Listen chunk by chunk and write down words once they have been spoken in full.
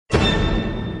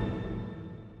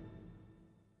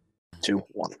2,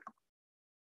 1.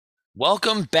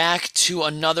 Welcome back to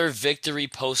another victory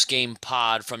post-game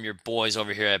pod from your boys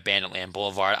over here at Banditland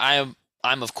Boulevard. I'm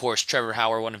of course Trevor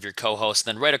Howard, one of your co-hosts.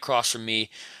 And then right across from me,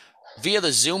 via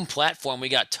the Zoom platform, we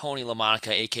got Tony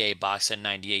LaMonica, aka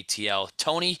Boxhead98TL.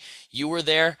 Tony, you were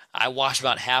there. I watched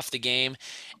about half the game,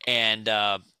 and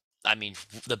I mean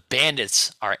the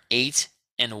Bandits are 8-1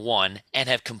 and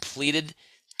have completed.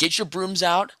 Get your brooms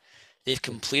out. They've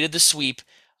completed the sweep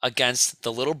against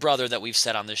the little brother that we've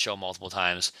said on this show multiple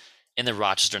times in the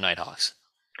Rochester Knighthawks.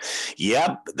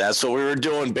 Yep, that's what we were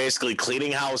doing, basically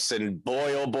cleaning house. And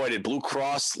boy, oh boy, did Blue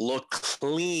Cross look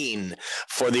clean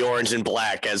for the orange and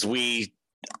black as we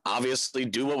obviously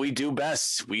do what we do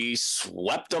best. We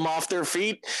swept them off their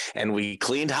feet and we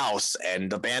cleaned house.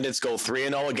 And the Bandits go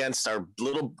 3-0 against our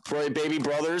little baby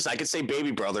brothers. I could say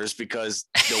baby brothers because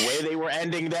the way they were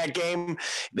ending that game,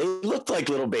 they looked like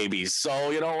little babies. So,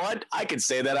 you know what? I could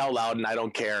say that out loud and I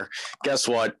don't care. Guess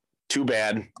what? Too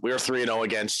bad. We were 3-0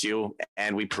 against you,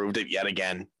 and we proved it yet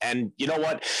again. And you know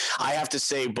what? I have to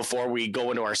say, before we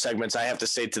go into our segments, I have to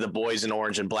say to the boys in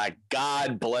orange and black,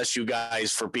 God bless you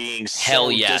guys for being Hell so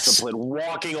yes. disciplined,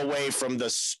 walking away from the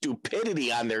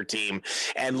stupidity on their team.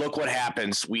 And look what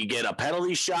happens. We get a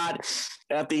penalty shot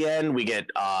at the end. We get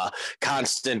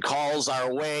constant calls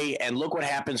our way. And look what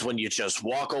happens when you just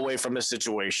walk away from the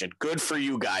situation. Good for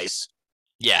you guys.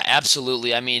 Yeah,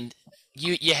 absolutely. I mean,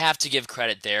 you have to give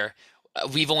credit there.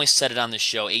 We've only said it on the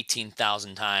show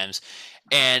 18,000 times.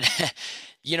 And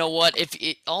you know what? If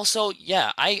it also,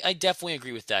 yeah, I definitely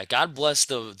agree with that. God bless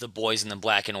the boys in the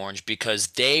black and orange because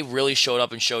they really showed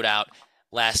up and showed out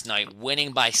last night,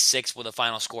 winning by 6 with a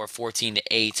final score of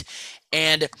 14-8.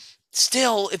 And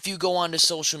still, if you go onto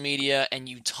social media and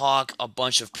you talk a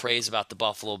bunch of praise about the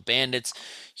Buffalo Bandits,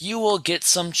 you will get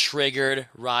some triggered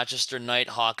Rochester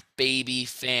Nighthawk baby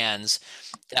fans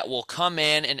that will come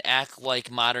in and act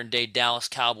like modern day Dallas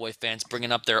Cowboy fans,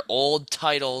 bringing up their old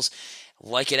titles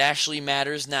like it actually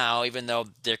matters now, even though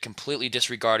they're completely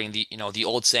disregarding the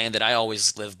old saying that I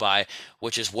always live by,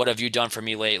 which is "What have you done for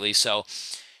me lately?" So,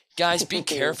 guys, be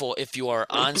careful if you are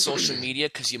on social media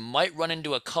because you might run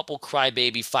into a couple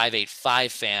crybaby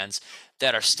 585 fans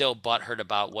that are still butthurt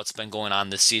about what's been going on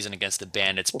this season against the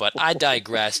Bandits. But I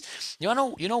digress. You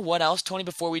know what else, Tony?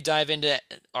 Before we dive into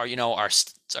our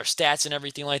stats and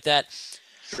everything like that,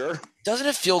 Sure. doesn't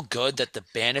it feel good that the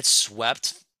Bandits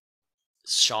swept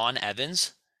Sean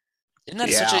Evans? Yeah,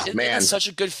 Isn't that man. such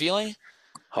a good feeling?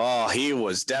 Oh, he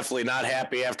was definitely not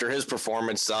happy after his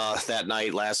performance that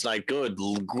night, last night. Good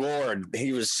Lord.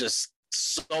 He was just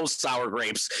so sour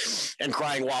grapes and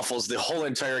crying waffles the whole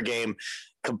entire game,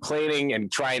 complaining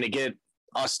and trying to get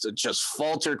us to just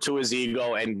falter to his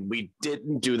ego. And we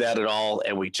didn't do that at all.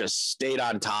 And we just stayed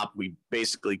on top. We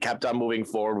basically kept on moving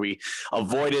forward. We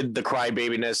avoided the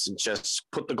crybabiness and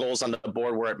just put the goals on the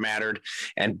board where it mattered.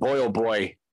 And boy, oh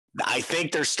boy, I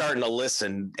think they're starting to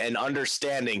listen and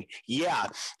understanding. Yeah,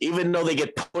 even though they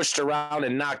get pushed around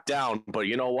and knocked down, but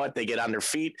you know what? They get on their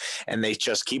feet and they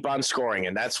just keep on scoring,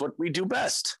 and that's what we do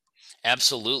best.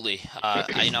 Absolutely.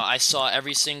 I saw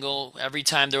every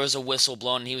time there was a whistle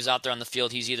blown and he was out there on the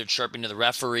field, he's either chirping to the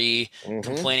referee, Mm-hmm.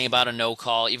 complaining about a no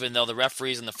call, even though the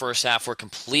referees in the first half were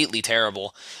completely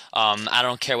terrible. I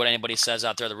don't care what anybody says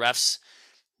out there. The refs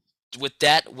with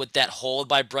that hold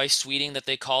by Bryce Sweeting that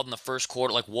they called in the first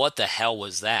quarter, like what the hell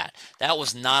was that? That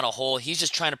was not a hold. He's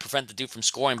just trying to prevent the dude from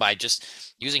scoring by just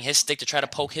using his stick to try to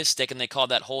poke his stick, and they called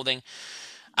that holding.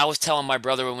 I was telling my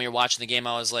brother when we were watching the game,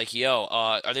 I was like, "Yo,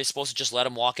 are they supposed to just let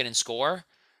him walk in and score,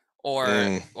 or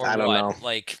I don't what?" know.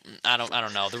 Like, I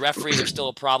don't know. The referees are still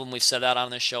a problem. We've said that on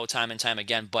this show time and time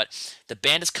again. But the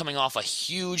Bandits coming off a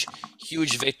huge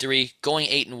victory, going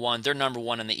 8-1. They're number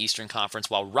one in the Eastern Conference,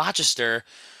 while Rochester,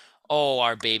 oh,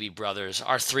 our baby brothers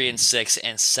are 3-6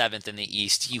 and seventh in the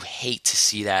East. You hate to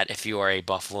see that if you are a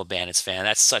Buffalo Bandits fan.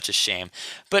 That's such a shame.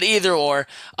 But either or,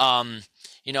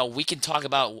 we can talk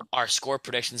about our score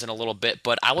predictions in a little bit.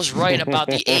 But I was right about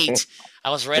the eight. I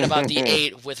was right about the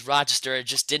eight with Rochester. It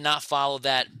just did not follow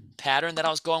that pattern that I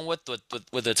was going with the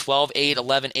 12-8,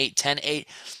 11-8, 10-8.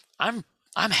 I'm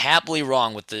I'm happily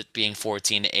wrong with it being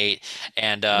 14-8,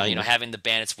 and having the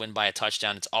Bandits win by a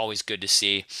touchdown. It's always good to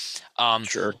see. Um,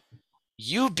 Sure.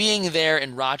 you being there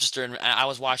in Rochester, and I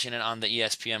was watching it on the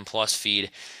ESPN Plus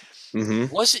feed.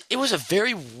 Mm-hmm. It was a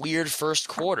very weird first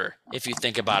quarter if you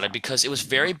think about it because it was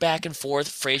very back and forth.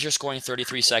 Frazier scoring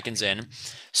 33 seconds in,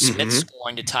 Smith Mm-hmm.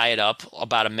 scoring to tie it up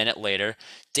about a minute later,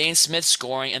 Dane Smith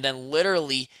scoring, and then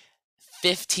literally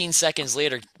 15 seconds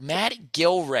later, Matt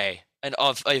Gilray and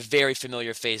of a very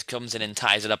familiar face comes in and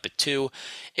ties it up at 2.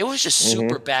 It was just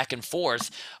super Mm-hmm. back and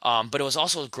forth. But it was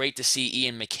also great to see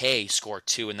Ian McKay score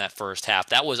 2 in that first half.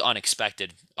 That was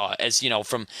unexpected. As you know,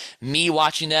 from me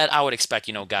watching that, I would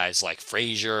expect, guys like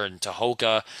Frazier and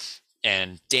Tahoka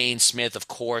and Dane Smith, of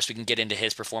course. We can get into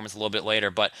his performance a little bit later,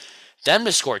 but them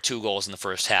to score 2 goals in the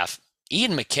first half.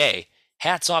 Ian McKay,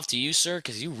 hats off to you, sir,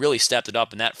 because you really stepped it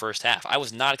up in that first half. I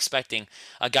was not expecting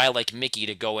a guy like Mickey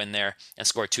to go in there and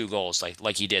score 2 goals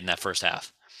like he did in that first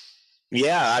half.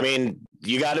 Yeah, I mean,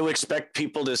 you got to expect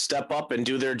people to step up and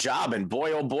do their job. And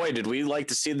boy, oh boy, did we like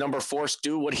to see number 4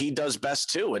 do what he does best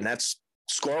too, and that's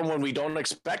scoring when we don't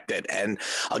expect it. And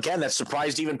again, that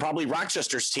surprised even probably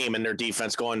Rochester's team and their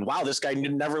defense, going, "Wow, this guy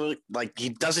never like he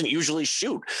doesn't usually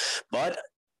shoot," but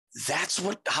that's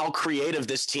how creative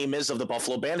this team is of the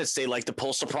Buffalo Bandits. They like to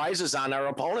pull surprises on our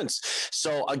opponents.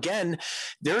 So again,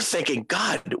 they're thinking,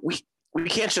 God, we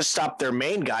can't just stop their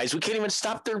main guys. We can't even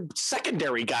stop their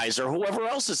secondary guys or whoever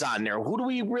else is on there. Who do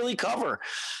we really cover?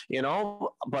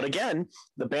 But again,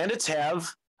 the Bandits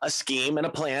have a scheme and a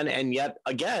plan. And yet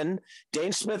again,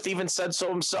 Dane Smith even said so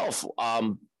himself.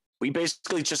 We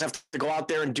basically just have to go out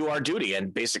there and do our duty.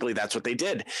 And basically that's what they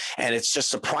did. And it's just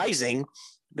surprising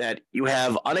that you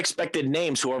have unexpected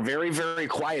names who are very, very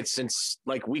quiet since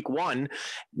like week 1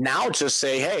 now just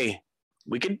say, hey,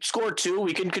 we can score 2.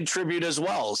 We can contribute as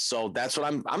well. So that's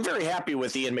what I'm very happy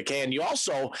with Ian McKay. And you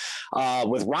also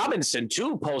with Robinson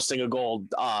too, posting a goal.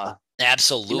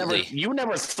 Absolutely. You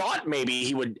never thought maybe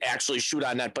he would actually shoot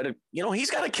on that, but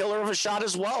he's got a killer of a shot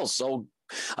as well. So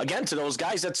again, to those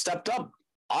guys that stepped up,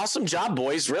 awesome job,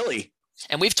 boys, really.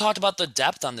 And we've talked about the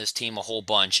depth on this team a whole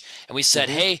bunch. And we said,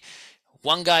 hey,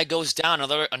 one guy goes down,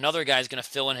 another guy's going to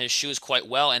fill in his shoes quite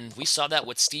well, and we saw that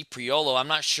with Steve Priolo. I'm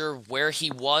not sure where he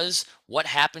was, what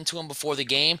happened to him before the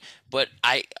game, but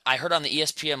I heard on the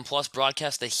ESPN Plus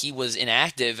broadcast that he was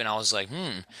inactive, and I was like,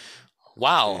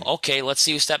 wow, okay, let's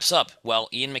see who steps up. Well,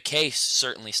 Ian McKay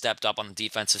certainly stepped up on the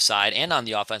defensive side and on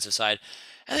the offensive side.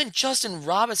 And then Justin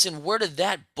Robinson, where did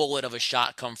that bullet of a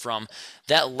shot come from?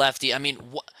 That lefty, I mean,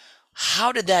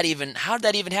 how did that even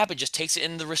happen? Just takes it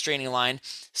in the restraining line,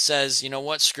 says, you know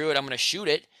what, screw it, I'm going to shoot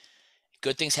it.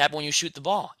 Good things happen when you shoot the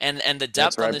ball. And the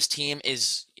depth on this team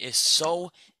is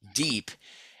so deep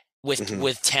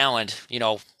with talent.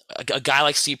 A guy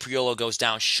like Steve Priolo goes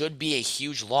down should be a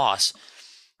huge loss,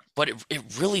 but it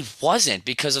really wasn't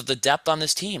because of the depth on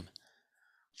this team.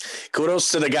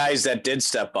 Kudos to the guys that did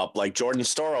step up, like Jordan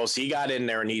Storos. He got in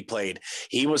there and he played.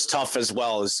 He was tough as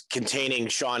well as containing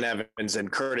Sean Evans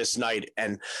and Curtis Knight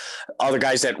and other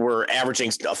guys that were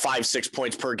averaging 5-6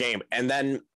 points per game. And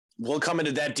then we'll come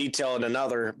into that detail in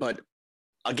another. But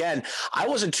again, I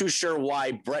wasn't too sure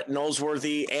why Brett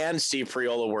Noseworthy and Steve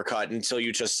Priolo were cut until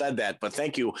you just said that. But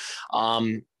thank you.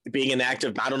 Being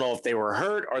inactive, I don't know if they were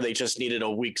hurt or they just needed a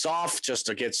week's off just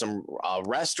to get some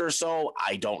rest or so.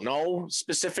 I don't know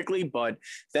specifically, but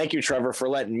thank you, Trevor, for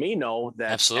letting me know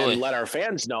that. Absolutely. And let our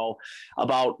fans know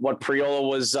about what Priolo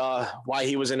was, why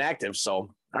he was inactive. So,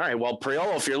 all right. Well,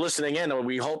 Priolo, if you're listening in,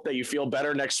 we hope that you feel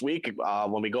better next week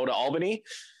when we go to Albany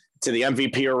to the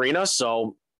MVP arena.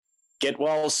 So get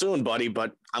well soon, buddy.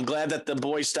 But I'm glad that the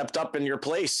boys stepped up in your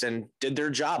place and did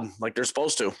their job like they're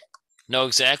supposed to. No,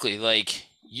 exactly. Like,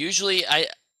 usually,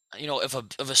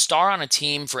 if a star on a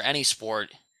team for any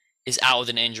sport is out with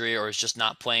an injury or is just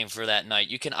not playing for that night,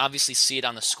 you can obviously see it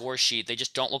on the score sheet. They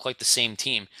just don't look like the same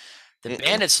team. The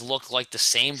Bandits look like the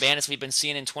same Bandits we've been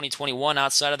seeing in 2021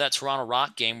 outside of that Toronto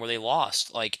Rock game where they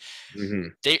lost. Like,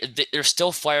 they're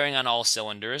still firing on all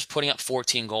cylinders, putting up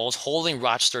 14 goals, holding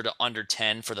Rochester to under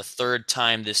 10 for the 3rd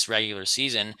time this regular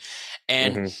season.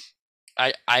 And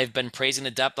I've been praising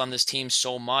the depth on this team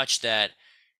so much that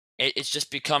it's just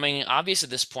becoming obvious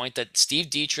at this point that Steve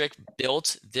Dietrich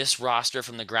built this roster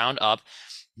from the ground up.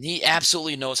 He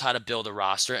absolutely knows how to build a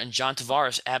roster, and John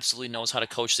Tavares absolutely knows how to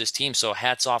coach this team. So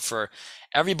hats off for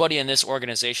everybody in this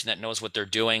organization that knows what they're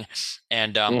doing.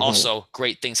 And also,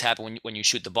 great things happen when you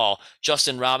shoot the ball.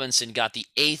 Justin Robinson got the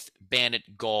 8th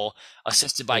Bandit goal,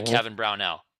 assisted by Kevin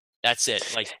Brownell. That's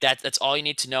it. Like that's all you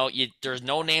need to know. There's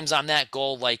no names on that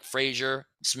goal like Frazier,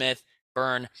 Smith,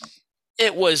 Byrne.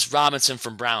 It was Robinson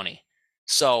from Brownie.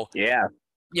 So, yeah,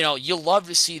 you love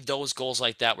to see those goals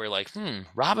like that where you're like,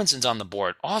 Robinson's on the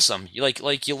board. Awesome. You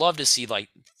love to see like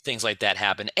things like that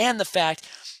happen. And the fact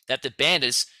that the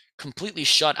Bandits completely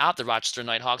shut out the Rochester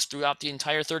Knighthawks throughout the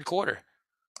entire 3rd quarter.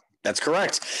 That's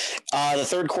correct. The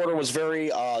third quarter was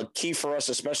very key for us,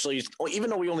 especially even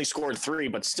though we only scored 3,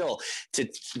 but still to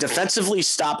defensively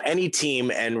stop any team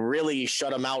and really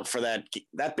shut them out for that.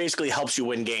 That basically helps you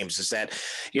win games. Is that,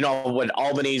 when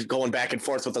Albany's going back and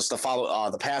forth with us to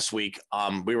follow the past week,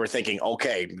 we were thinking,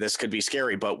 okay, this could be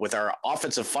scary, but with our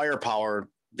offensive firepower,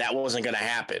 that wasn't going to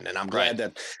happen. And I'm glad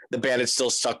that the Bandits still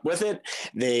stuck with it.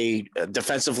 They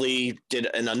defensively did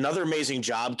another amazing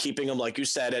job keeping them, like you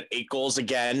said, at 8 goals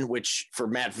again, which for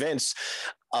Matt Vince,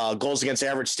 goals against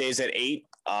average stays at 8.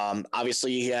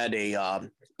 Obviously, he had a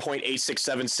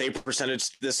 .867 save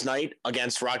percentage this night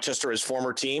against Rochester, his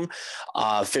former team,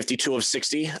 52 of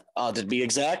 60 to be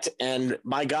exact. And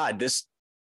my God,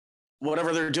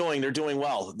 whatever they're doing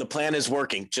well. The plan is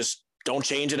working. Just don't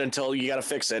change it until you got to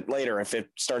fix it later if it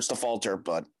starts to falter.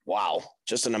 But wow,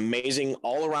 just an amazing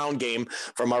all-around game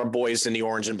from our boys in the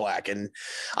orange and black. And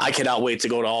I cannot wait to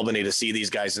go to Albany to see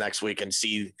these guys next week and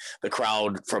see the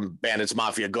crowd from Bandits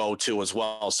Mafia go too as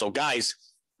well. So guys,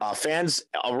 fans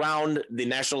around the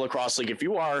National Lacrosse League, if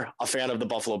you are a fan of the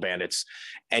Buffalo Bandits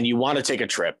and you want to take a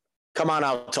trip, come on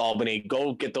out to Albany,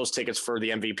 go get those tickets for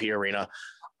the MVP Arena.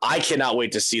 I cannot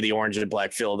wait to see the orange and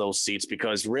black fill those seats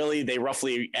because really they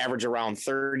roughly average around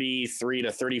 33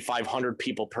 to 3,500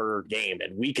 people per game.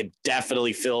 And we could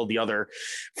definitely fill the other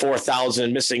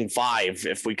 4,000 missing 5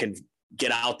 if we can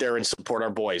get out there and support our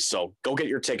boys. So go get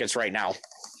your tickets right now.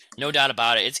 No doubt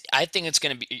about it. I think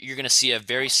you're going to see a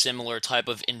very similar type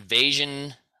of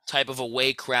invasion type of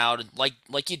away crowd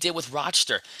like you did with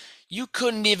Rochester. You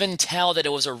couldn't even tell that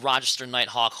it was a Rochester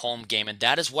Nighthawk home game, and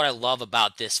that is what I love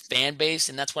about this fan base,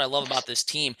 and that's what I love about this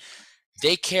team.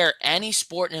 They care any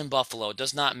sport in Buffalo. It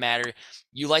does not matter.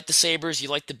 You like the Sabres, you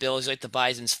like the Bills, you like the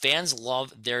Bisons. Fans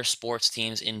love their sports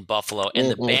teams in Buffalo. And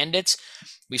the Bandits,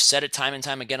 we've said it time and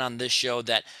time again on this show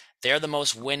that they're the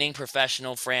most winning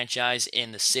professional franchise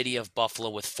in the city of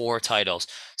Buffalo with 4 titles.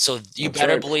 So you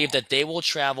better believe that they will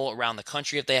travel around the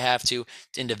country if they have to,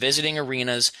 into visiting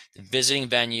arenas, visiting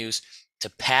venues,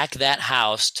 to pack that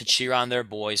house to cheer on their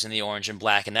boys in the orange and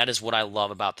black. And that is what I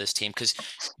love about this team, because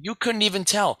you couldn't even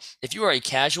tell. If you are a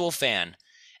casual fan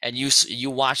and you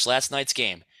watched last night's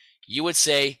game, you would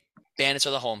say Bandits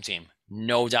are the home team.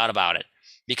 No doubt about it.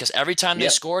 Because every time they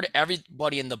scored,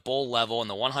 everybody in the bowl level and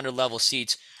the 100 level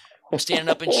seats standing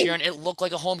up and cheering. It looked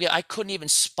like a home game. I couldn't even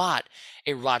spot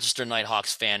a Rochester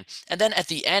Knighthawks fan. And then at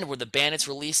the end, where the Bandits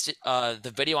released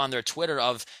the video on their Twitter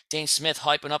of Dane Smith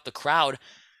hyping up the crowd,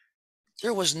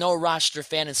 there was no Rochester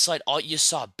fan in sight. All you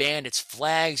saw Bandits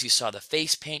flags, you saw the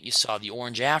face paint, you saw the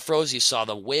orange afros, you saw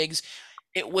the wigs.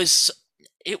 It was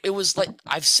like,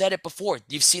 I've said it before.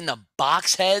 You've seen the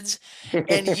box heads,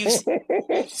 and you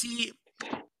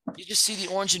just see the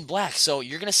orange and black. So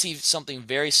you're going to see something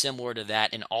very similar to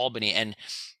that in Albany. And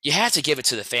you have to give it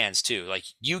to the fans too. Like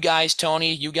you guys,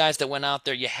 Tony, you guys that went out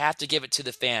there, you have to give it to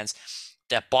the fans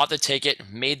that bought the ticket,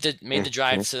 made the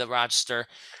drive to the Rochester,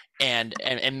 and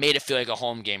made it feel like a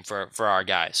home game for our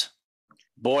guys.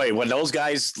 Boy, when those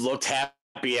guys looked happy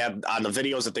on the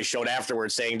videos that they showed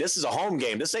afterwards saying this is a home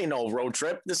game, this ain't no road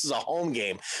trip, this is a home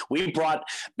game. We brought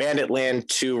Bandit Land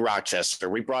to Rochester,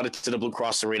 we brought it to the Blue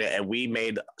Cross Arena, and we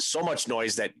made so much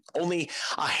noise that only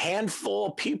a handful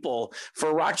of people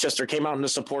for Rochester came out to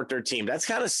support their team. That's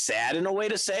kind of sad in a way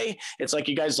to say. It's like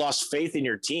you guys lost faith in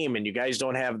your team and you guys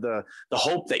don't have the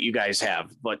hope that you guys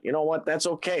have. But you know what, that's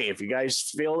okay. If you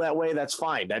guys feel that way, that's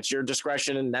fine. That's your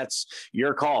discretion and that's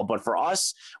your call. But for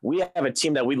us, we have a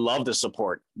team that we love to support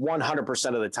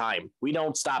 100% of the time. We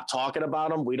don't stop talking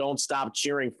about them. We don't stop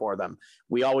cheering for them.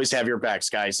 We always have your backs,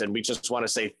 guys. And we just want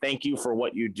to say thank you for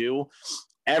what you do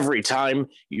every time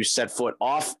you set foot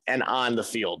off and on the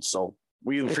field. So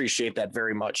we appreciate that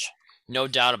very much. No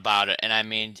doubt about it. And I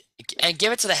mean, and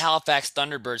give it to the Halifax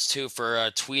Thunderbirds too for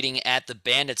tweeting at the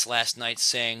Bandits last night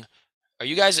saying, "Are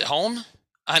you guys at home?"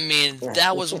 I mean,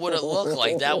 that was what it looked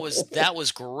like. That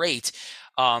was great.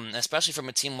 Especially from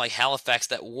a team like Halifax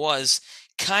that was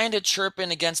kind of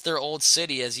chirping against their old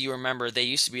city. As you remember, they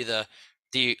used to be the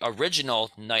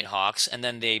original Nighthawks, and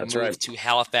then they moved to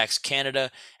Halifax, Canada,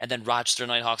 and then Rochester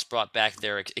Knighthawks brought back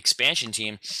their expansion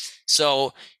team.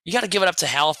 So you got to give it up to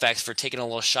Halifax for taking a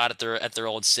little shot at their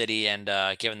old city and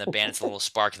giving the Bandits a little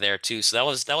spark there too. So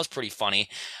that was pretty funny.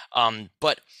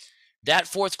 But that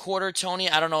fourth quarter, Tony,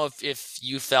 I don't know if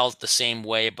you felt the same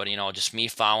way, but just me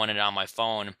following it on my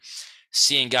phone,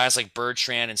 seeing guys like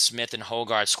Bertrand and Smith and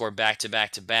Hogarth score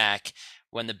back-to-back.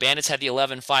 When the Bandits had the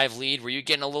 11-5 lead, were you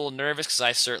getting a little nervous? Because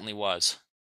I certainly was.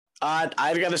 I've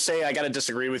got to say, I got to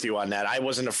disagree with you on that. I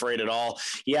wasn't afraid at all.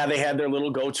 Yeah, they had their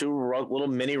little little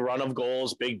mini run of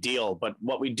goals, big deal. But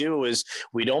what we do is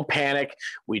we don't panic.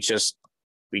 We just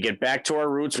We get back to our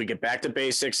roots. We get back to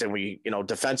basics, and we,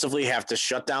 defensively have to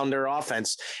shut down their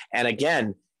offense. And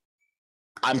again,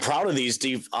 I'm proud of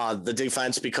the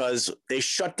defense because they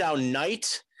shut down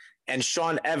Knight and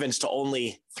Sean Evans to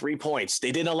only 3 points.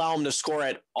 They didn't allow him to score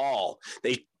at all.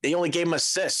 They only gave him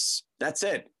assists. That's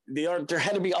it. There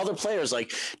had to be other players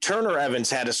like Turner Evans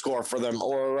had to score for them,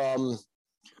 or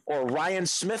Ryan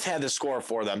Smith had to score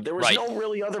for them. There was no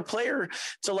really other player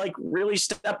to like really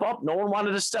step up. No one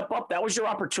wanted to step up. That was your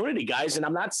opportunity, guys. And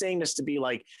I'm not saying this to be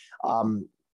like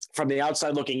from the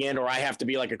outside looking in, or I have to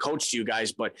be like a coach to you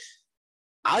guys, but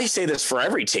I say this for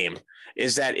every team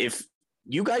is that if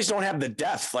you guys don't have the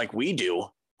depth like we do,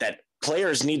 that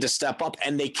players need to step up,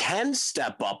 and they can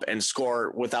step up and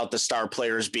score without the star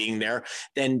players being there,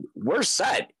 then we're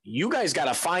set. You guys got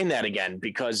to find that again,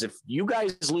 because if you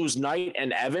guys lose Knight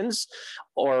and Evans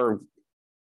or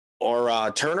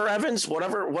Turner Evans,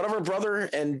 whatever brother,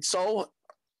 and so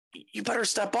you better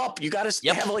step up. You got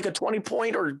to have like a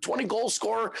 20-point or 20 goal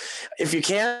score. If you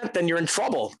can't, then you're in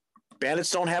trouble.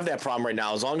 Bandits don't have that problem right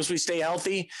now. As long as we stay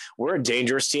healthy, we're a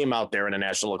dangerous team out there in the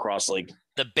National Lacrosse League.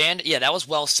 That was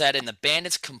well said. And the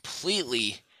Bandits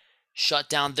completely shut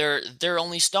down their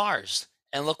only stars.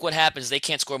 And look what happens. They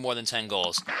can't score more than 10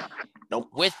 goals. Nope.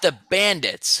 With the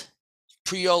Bandits,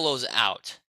 Priolo's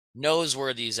out.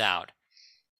 Noseworthy's out.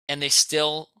 And they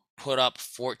still put up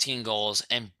 14 goals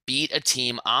and beat a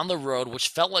team on the road, which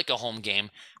felt like a home game,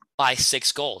 by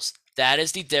 6 goals. That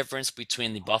is the difference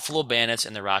between the Buffalo Bandits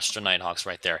and the Rochester Knighthawks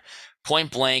right there.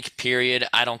 Point blank, period.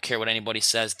 I don't care what anybody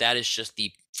says. That is just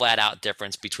the flat out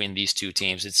difference between these two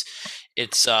teams.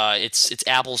 It's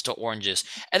apples to oranges.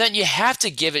 And then you have to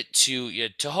give it to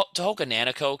Hoka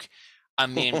Nanakoke. I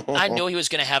mean, I know he was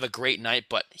going to have a great night,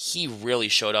 but he really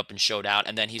showed up and showed out.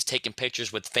 And then he's taking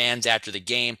pictures with fans after the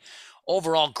game.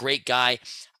 Overall, great guy.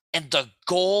 And the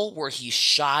goal where he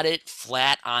shot it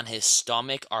flat on his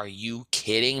stomach, are you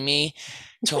kidding me?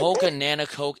 Hoka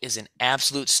Nanakoke is an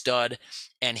absolute stud,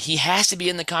 and he has to be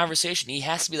in the conversation. He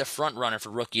has to be the front runner for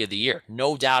Rookie of the Year.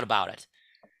 No doubt about it.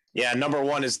 Yeah, number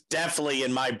one is definitely,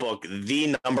 in my book,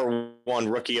 the number one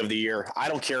Rookie of the Year. I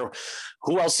don't care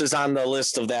who else is on the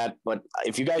list of that, but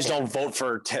if you guys don't vote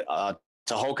for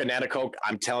Hoka Nanakoke,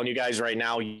 I'm telling you guys right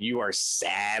now, you are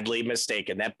sadly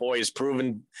mistaken. That boy has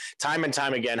proven time and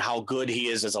time again how good he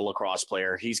is as a lacrosse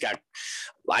player. He's got,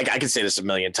 I can say this a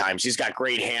million times, he's got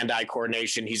great hand-eye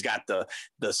coordination. He's got the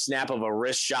snap of a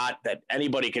wrist shot that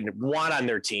anybody can want on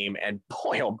their team. And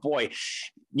boy, oh boy,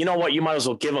 you know what? You might as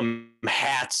well give him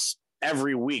hats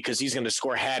every week because he's going to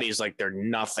score hatties like they're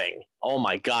nothing. Oh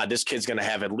my God, this kid's going to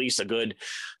have at least a good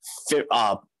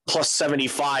plus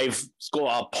 75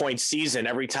 point season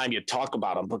every time you talk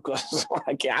about him, because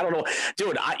I don't know,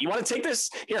 dude, you want to take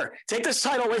this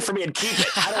title away from me and keep it.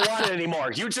 I don't want it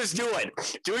anymore. You just do it.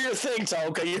 Do your thing,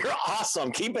 Toka. You're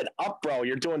awesome. Keep it up, bro.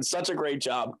 You're doing such a great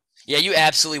job. Yeah, you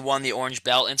absolutely won the orange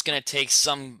belt. And it's going to take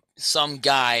some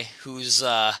guy who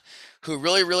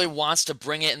really, really wants to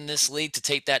bring it in this league to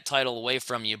take that title away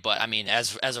from you. But, I mean,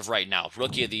 as of right now,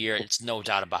 Rookie of the Year, it's no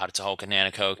doubt about it, Hoka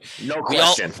Nanakoke. No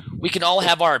question. We can all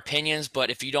have our opinions,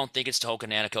 but if you don't think it's Hoka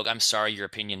Nanakoke, I'm sorry, your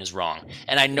opinion is wrong.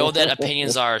 And I know that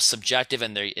opinions are subjective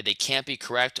and they can't be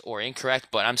correct or incorrect,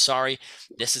 but I'm sorry,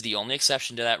 this is the only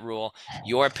exception to that rule.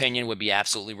 Your opinion would be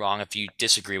absolutely wrong if you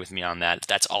disagree with me on that.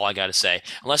 That's all I got to say.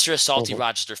 Unless you're a salty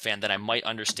Rochester fan, then I might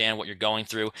understand what you're going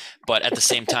through, but at the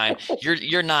same time,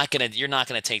 you're not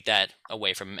gonna take that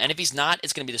away from him. And if he's not,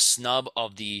 it's gonna be the snub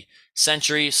of the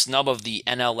century, snub of the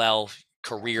NLL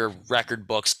career record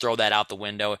books. Throw that out the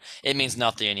window. It means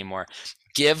nothing anymore.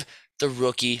 Give the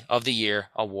Rookie of the Year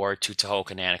award to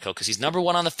Hoka Nanakoke because he's number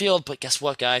one on the field, but guess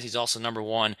what, guys? He's also number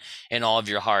one in all of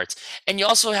your hearts. And you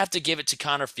also have to give it to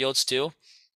Connor Fields too.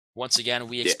 Once again,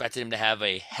 we expected him to have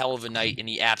a hell of a night, and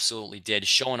he absolutely did,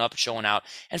 showing up, showing out,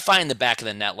 and finding the back of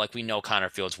the net like we know Connor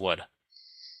Fields would.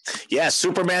 Yeah,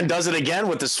 Superman does it again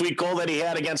with the sweet goal that he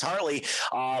had against Hartley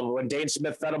when Dane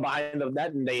Smith fed him behind the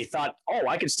net, and they thought, oh,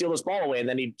 I could steal this ball away. And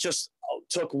then he just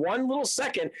took one little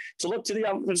second to look to the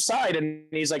other side, and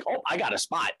he's like, oh, I got a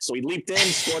spot. So he leaped in,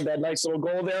 scored that nice little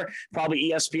goal there.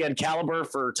 Probably ESPN caliber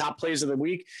for top plays of the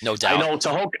week. No doubt.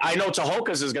 I know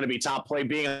Tahoka's is going to be top play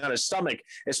being on his stomach,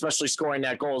 especially scoring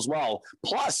that goal as well.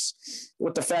 Plus,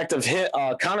 with the fact of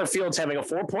Connor Fields having a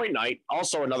 4-point night,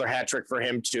 also another hat trick for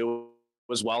him too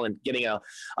as well, and getting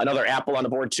another apple on the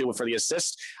board too for the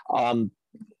assist.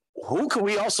 Who can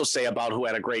we also say about who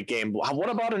had a great game? What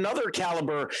about another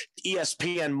caliber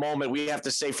ESPN moment we have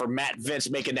to say for Matt Vince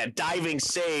making that diving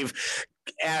save?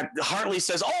 And Hartley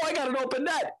says, oh, I got an open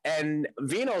net. And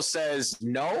Vino says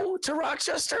no to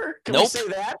Rochester. Can we say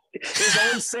that? his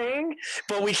own saying,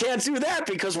 but we can't do that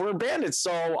because we're Bandits.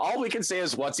 So all we can say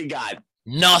is, what's he got?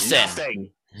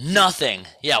 Nothing. Nothing.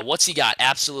 Yeah, what's he got?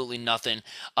 Absolutely nothing.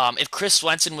 If Chris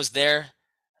Swenson was there,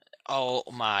 oh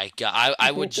my God,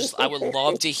 I would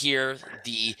love to hear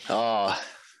the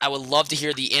I would love to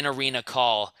hear the in-arena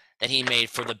call that he made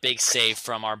for the big save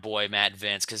from our boy Matt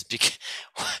Vince, because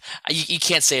you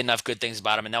can't say enough good things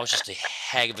about him, and that was just a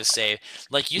heck of a save.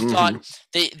 Like you thought,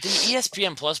 the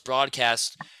ESPN Plus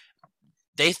broadcast,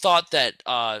 they thought that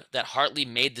that Hartley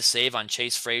made the save on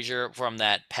Chase Frazier from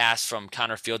that pass from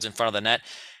Connor Fields in front of the net.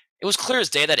 It was clear as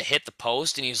day that it hit the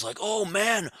post, and he was like, "Oh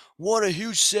man, what a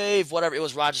huge save!" Whatever. It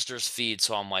was Rochester's feed,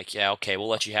 so I'm like, "Yeah, okay, we'll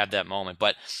let you have that moment."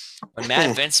 But when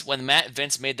Matt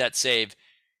Vince made that save,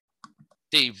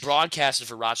 the broadcaster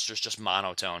for Rochester is just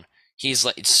monotone. He's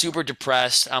like super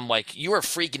depressed. I'm like, you were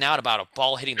freaking out about a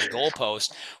ball hitting the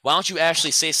goalpost. Why don't you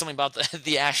actually say something about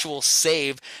the actual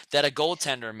save that a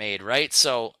goaltender made, right?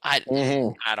 So I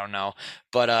don't know,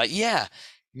 but yeah,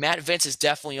 Matt Vince is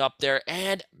definitely up there,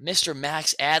 and Mr.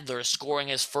 Max Adler scoring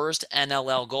his first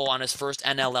NLL goal on his first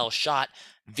NLL shot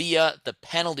via the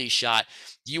penalty shot.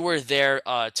 You were there,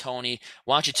 Tony.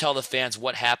 Why don't you tell the fans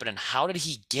what happened and how did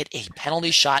he get a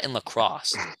penalty shot in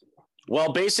lacrosse?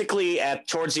 Well, basically,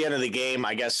 towards the end of the game,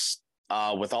 I guess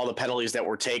with all the penalties that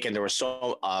were taken, there were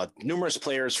so numerous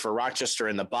players for Rochester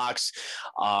in the box.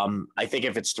 I think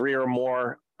if it's 3 or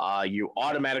more, you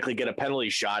automatically get a penalty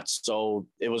shot. So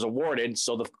it was awarded.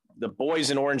 So the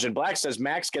boys in orange and black says,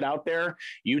 Max, get out there.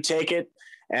 You take it.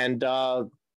 And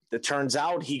it turns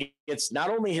out he gets not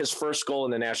only his first goal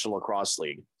in the National Lacrosse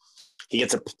League,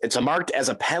 it's marked as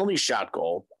a penalty shot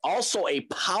goal, also a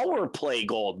power play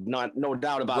goal, no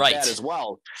doubt about that as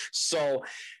well. So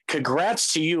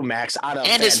congrats to you, Max.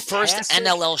 And his first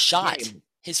NLL shot.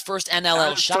 His first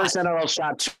NLL shot. First NLL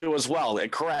shot too as well.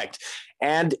 Correct.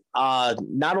 And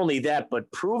not only that,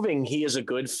 but proving he is a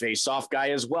good face-off guy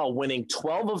as well, winning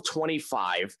 12 of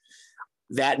 25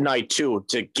 that night too,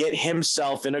 to get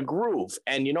himself in a groove.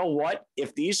 And you know what?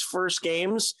 If these first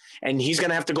games, and he's going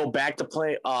to have to go back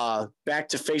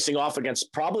to facing off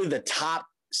against probably the top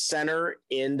center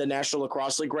in the National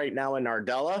Lacrosse League right now in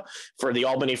Nardella for the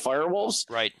Albany Firewolves.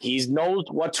 Right. He knows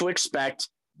what to expect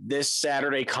this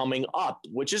Saturday coming up,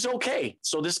 which is okay.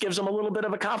 So this gives him a little bit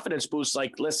of a confidence boost.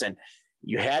 Like, listen,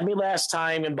 you had me last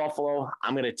time in Buffalo.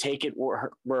 I'm going to take it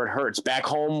where it hurts. Back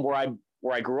home where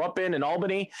I grew up in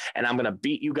Albany, and I'm going to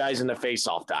beat you guys in the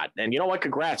face-off dot. And you know what?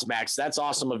 Congrats, Max. That's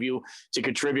awesome of you to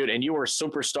contribute. And you were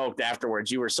super stoked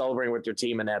afterwards. You were celebrating with your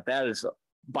team, and that is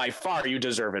by far, you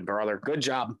deserve it, brother. Good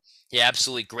job. Yeah,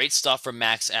 absolutely. Great stuff from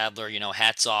Max Adler.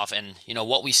 Hats off. And,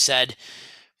 what we said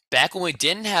back when we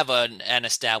didn't have an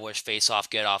established face-off,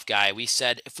 get-off guy, we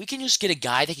said, if we can just get a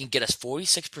guy that can get us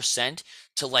 46%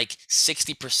 to like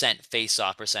 60%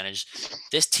 face-off percentage,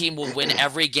 this team will win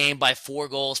every game by 4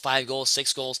 goals, 5 goals,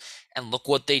 6 goals. And look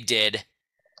what they did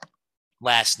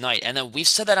last night. And then we've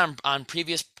said that on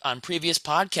previous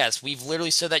podcasts. We've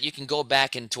literally said that you can go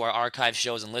back into our archive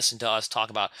shows and listen to us talk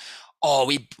about,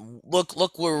 we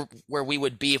look where we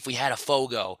would be if we had a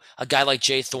Fogo, a guy like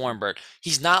Jay Thornbert.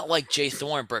 He's not like Jay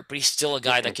Thornbert, but he's still a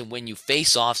guy that can win you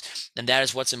face-offs, and that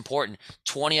is what's important.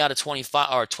 20 out of 25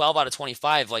 or 12 out of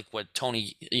 25, like what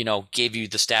Tony, gave you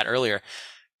the stat earlier.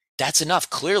 That's enough.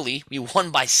 Clearly, we won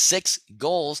by 6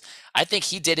 goals. I think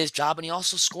he did his job, and he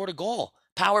also scored a goal.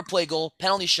 Power play goal,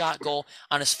 penalty shot goal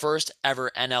on his first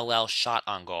ever NLL shot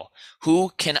on goal.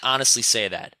 Who can honestly say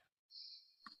that?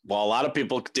 Well, a lot of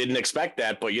people didn't expect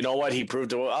that, but you know what? He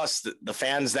proved to us, the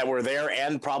fans that were there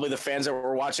and probably the fans that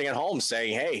were watching at home,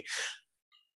 saying, hey,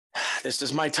 this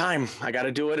is my time. I got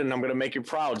to do it, and I'm going to make you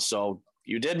proud. So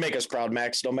you did make us proud,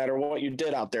 Max, no matter what you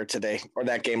did out there today or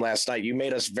that game last night. You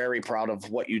made us very proud of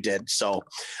what you did. So,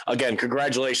 again,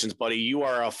 congratulations, buddy. You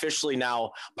are officially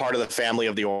now part of the family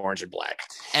of the Orange and Black.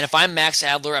 And if I'm Max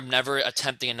Adler, I'm never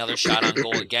attempting another shot on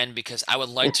goal again, because I would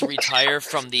like to retire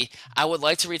from the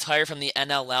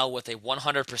NLL with a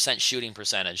 100% shooting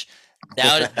percentage.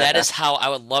 That is how I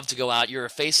would love to go out. You're a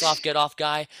face-off, get-off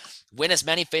guy. Win as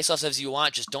many face-offs as you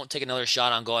want. Just don't take another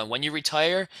shot on goal. And when you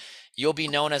retire, you'll be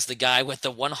known as the guy with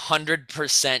the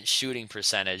 100% shooting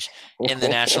percentage in the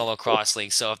National Lacrosse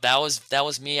League. So if that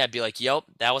was me, I'd be like, yep,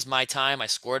 that was my time. I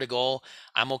scored a goal.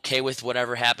 I'm okay with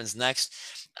whatever happens next.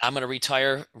 I'm going to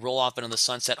retire, roll off into the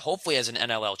sunset, hopefully as an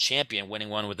NLL champion, winning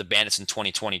one with the Bandits in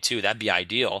 2022. That'd be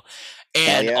ideal.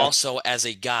 And also as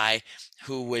a guy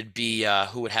who would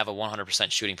have a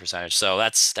 100% shooting percentage. So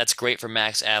that's great for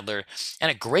Max Adler, and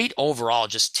a great overall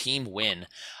just team win.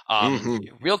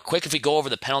 Real quick, if we go over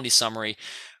the penalty summary,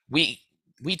 we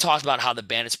talked about how the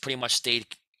Bandits pretty much stayed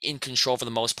in control for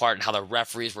the most part, and how the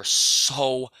referees were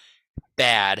so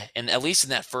bad, and at least in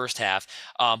that first half.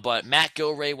 But Matt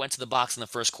Gilray went to the box in the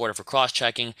first quarter for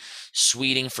cross-checking,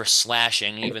 Sweeting for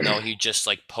slashing, even though he just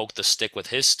like poked the stick with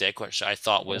his stick, which I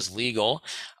thought was legal.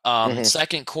 Mm-hmm.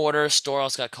 Second quarter,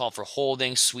 Storos got called for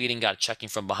holding, Sweeting got checking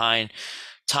from behind,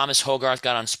 Thomas Hogarth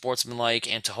got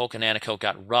unsportsmanlike, and Tehoka Nanako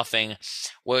got roughing,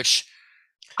 which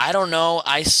I don't know.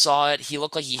 I saw it. He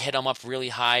looked like he hit him up really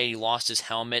high. He lost his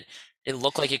helmet. It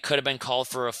looked like it could have been called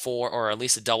for a 4 or at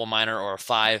least a double minor or a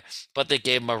 5, but they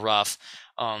gave him a rough.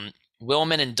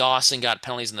 Willman and Dawson got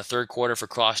penalties in the third quarter for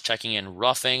cross-checking and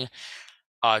roughing.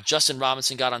 Justin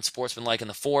Robinson got unsportsmanlike in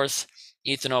the fourth.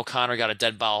 Ethan O'Connor got a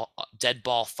dead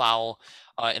ball foul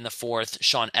in the fourth.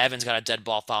 Sean Evans got a dead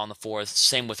ball foul in the fourth.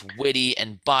 Same with Whitty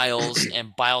and Biles.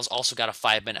 And Biles also got a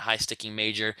 5-minute high sticking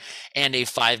major, and a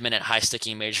 5-minute high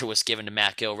sticking major was given to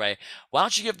Matt Gilray. Why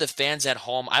don't you give the fans at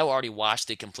home? I already watched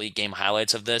the complete game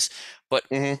highlights of this, but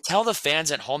Mm-hmm. tell the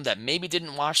fans at home that maybe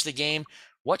didn't watch the game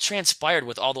what transpired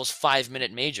with all those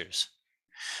 5-minute majors.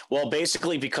 Well,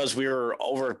 basically because we were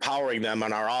overpowering them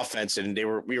on our offense and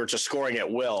we were just scoring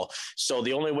at will. So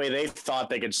the only way they thought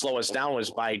they could slow us down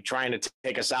was by trying to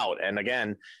take us out. And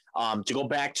again, to go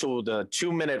back to the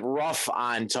 2-minute rough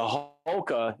on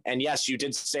Tehoka, and yes, you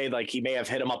did say like he may have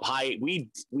hit him up high. We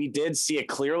did see it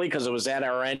clearly because it was at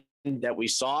our end that we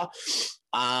saw.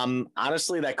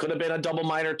 Honestly, that could have been a double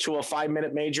minor to a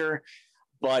 5-minute major,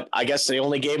 but I guess they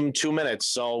only gave him 2 minutes.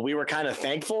 So we were kind of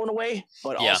thankful in a way,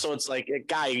 but Yeah. also it's like,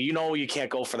 guy, you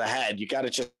can't go for the head. You got to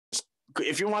just,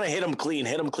 if you want to hit him clean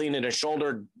in the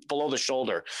shoulder, below the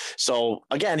shoulder. So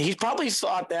again, he probably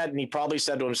thought that, and he probably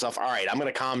said to himself, all right, I'm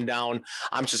going to calm down.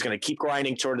 I'm just going to keep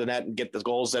grinding toward the net and get the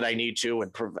goals that I need to,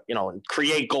 and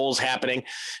create goals happening.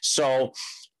 So,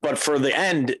 but for the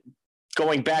end,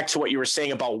 going back to what you were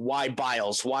saying about why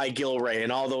Biles, why Gilray,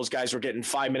 and all those guys were getting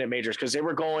 5-minute majors, because they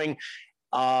were going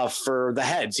for the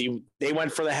heads. They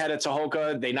went for the head at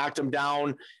Tehoka. They knocked him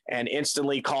down and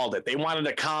instantly called it. They wanted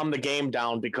to calm the game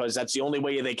down because that's the only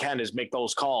way they can is make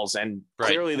those calls. And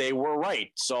clearly they were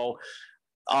right. So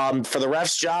for the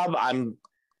ref's job, I'm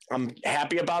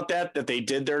happy about that they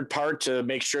did their part to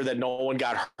make sure that no one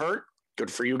got hurt. Good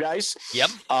for you guys. Yep.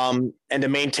 And to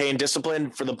maintain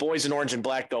discipline. For the boys in orange and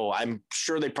black, though, I'm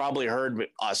sure they probably heard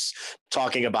us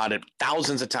talking about it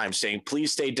thousands of times, saying,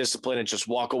 please stay disciplined and just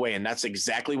walk away. And that's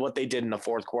exactly what they did in the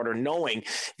fourth quarter, knowing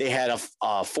they had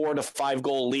a 4 to 5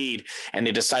 goal lead, and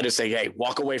they decided to say, hey,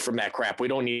 walk away from that crap. We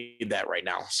don't need that right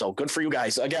now. So good for you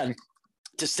guys. Again,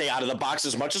 to stay out of the box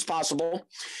as much as possible,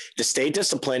 to stay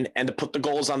disciplined, and to put the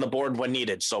goals on the board when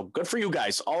needed. So good for you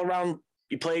guys all around.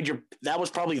 You played that was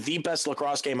probably the best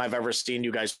lacrosse game I've ever seen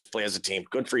you guys play as a team.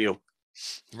 Good for you.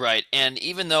 Right. And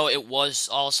even though it was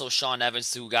also Sean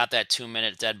Evans who got that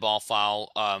 2-minute dead ball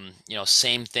foul,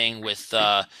 same thing with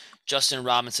Justin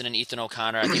Robinson and Ethan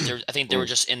O'Connor. I think they were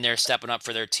just in there stepping up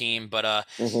for their team. But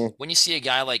when you see a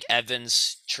guy like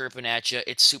Evans chirping at you,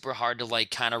 it's super hard to like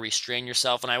kind of restrain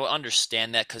yourself. And I would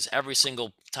understand that because every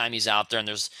single time he's out there and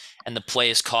the play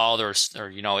is called or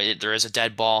there is a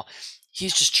dead ball,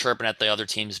 he's just chirping at the other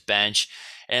team's bench.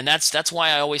 And that's why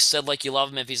I always said, like, you love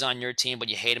him if he's on your team, but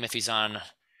you hate him if he's on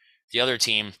the other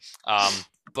team.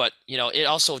 But, it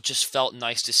also just felt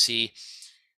nice to see.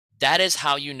 That is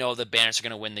how you know the Bandits are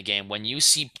going to win the game. When you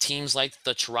see teams like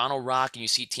the Toronto Rock and you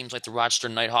see teams like the Rochester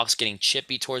Knighthawks getting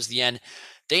chippy towards the end,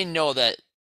 they know that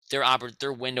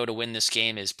their window to win this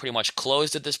game is pretty much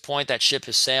closed at this point. That ship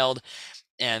has sailed,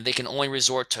 and they can only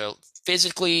resort to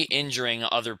physically injuring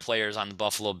other players on the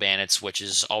Buffalo Bandits, which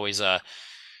is always a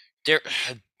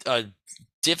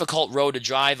difficult road to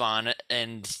drive on,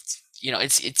 and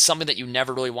it's something that you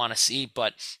never really want to see.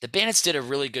 But the Bandits did a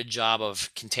really good job of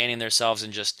containing themselves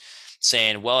and just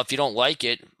saying, well, if you don't like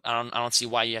it, I don't see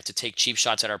why you have to take cheap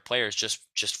shots at our players.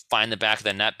 Just find the back of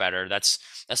the net better. That's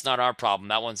not our problem.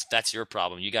 That's your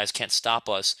problem. You guys can't stop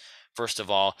us. First of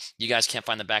all, you guys can't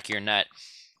find the back of your net.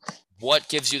 What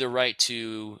gives you the right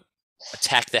to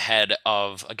attack the head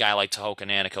of a guy like Tehoka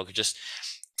Nanako? It just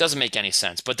doesn't make any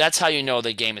sense. But that's how you know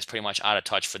the game is pretty much out of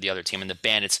touch for the other team, and the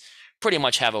Bandits pretty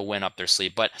much have a win up their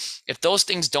sleeve. But if those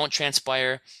things don't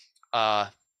transpire,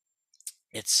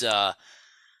 it's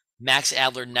Max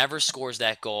Adler never scores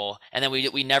that goal, and then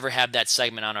we never have that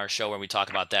segment on our show where we talk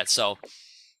about that. So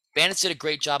Bandits did a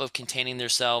great job of containing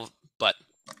themselves, but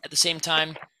at the same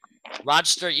time,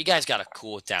 Rochester, you guys got to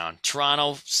cool it down.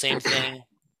 Toronto, same thing.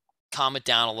 Calm it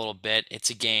down a little bit.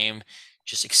 It's a game.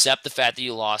 Just accept the fact that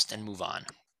you lost and move on.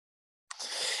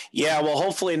 Yeah, well,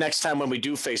 hopefully next time when we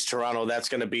do face Toronto, that's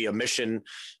going to be a mission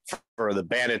for the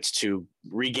Bandits to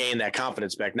regain that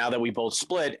confidence back. Now that we both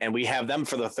split and we have them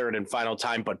for the third and final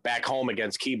time, but back home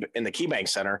against in the KeyBank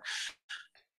Center,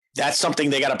 That's something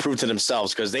they got to prove to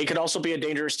themselves because they could also be a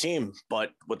dangerous team.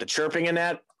 But with the chirping in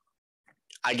that,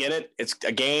 I get it. It's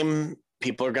a game.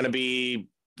 People are going to be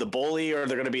the bully or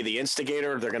they're going to be the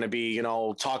instigator. They're going to be,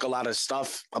 talk a lot of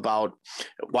stuff about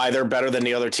why they're better than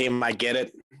the other team. I get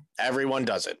it. Everyone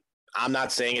does it. I'm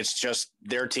not saying it's just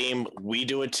their team. We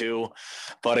do it too.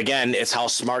 But again, it's how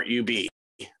smart you be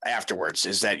afterwards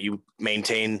is that you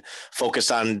maintain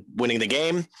focus on winning the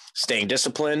game, staying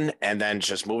disciplined, and then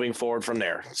just moving forward from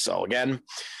there. So again,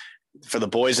 for the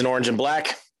boys in orange and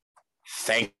black,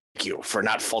 thank you for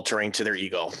not faltering to their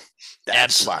ego.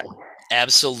 That's fine.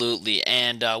 Absolutely.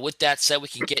 And with that said, we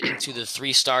can get into the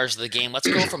 3 stars of the game. Let's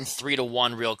go from 3 to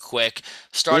 1 real quick.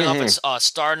 Starting off at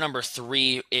star number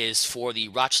 3 is for the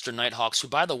Rochester Knighthawks, who,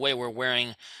 by the way, were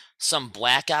wearing some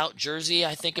blackout jersey,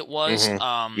 I think it was.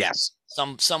 Yes.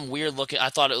 Some weird looking. I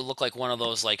thought it looked like one of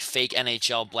those like fake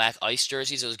NHL black ice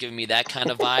jerseys. It was giving me that kind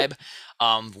of vibe.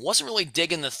 Wasn't really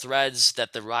digging the threads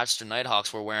that the Rochester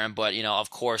Knighthawks were wearing, but of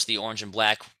course, the orange and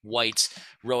black whites,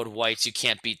 road whites, you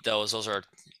can't beat those. Those are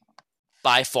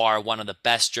by far one of the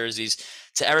best jerseys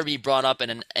to ever be brought up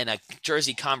in a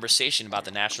jersey conversation about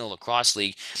the National Lacrosse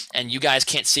League. And you guys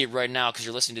can't see it right now because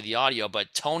you're listening to the audio,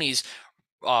 but Tony's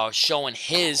showing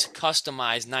his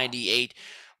customized 98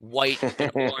 white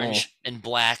and orange and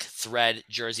black thread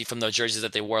jersey from those jerseys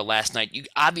that they wore last night. You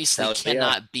obviously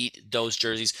cannot beat those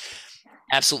jerseys.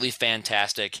 Absolutely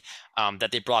fantastic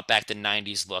that they brought back the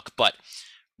 90s look. But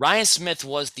Ryan Smith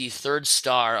was the 3rd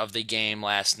star of the game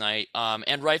last night,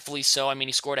 and rightfully so. I mean,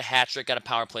 he scored a hat trick, got a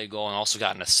power play goal, and also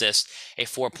got an assist, a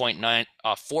 4-point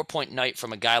night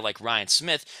from a guy like Ryan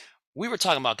Smith. We were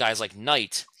talking about guys like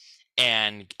Knight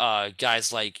and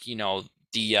guys like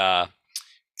the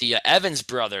Evans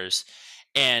brothers,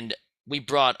 and we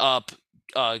brought up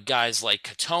guys like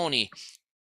Katoni.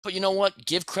 But you know what?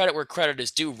 Give credit where credit is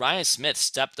due. Ryan Smith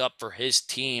stepped up for his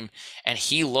team, and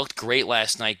he looked great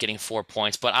last night getting 4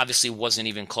 points, but obviously wasn't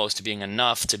even close to being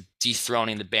enough to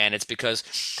dethroning the Bandits because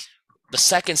the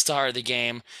 2nd star of the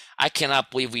game, I cannot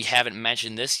believe we haven't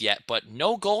mentioned this yet, but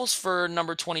no goals for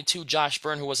number 22, Josh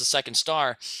Byrne, who was the 2nd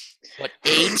star, but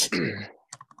 8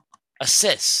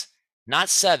 assists. Not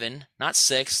 7, not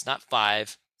 6, not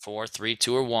 5, 4, 3,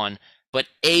 2, or 1, but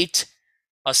 8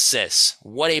 assists.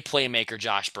 What a playmaker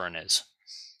Josh Byrne is.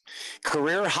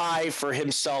 Career high for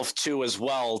himself too as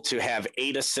well to have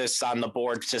 8 assists on the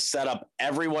board to set up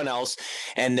everyone else.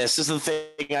 And this is the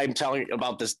thing I'm telling you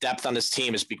about this depth on this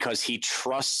team is because he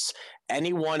trusts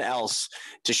anyone else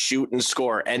to shoot and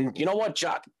score. And you know what,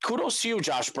 kudos to you,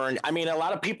 Josh Byrne. I mean, a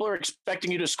lot of people are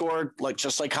expecting you to score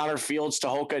just like Connor Fields,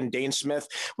 Tahoka, and Dane Smith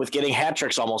with getting hat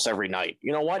tricks almost every night.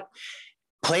 You know what?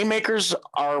 Playmakers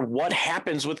are what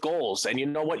happens with goals. And you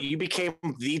know what? You became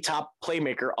the top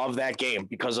playmaker of that game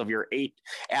because of your 8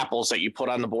 apples that you put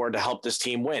on the board to help this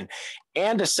team win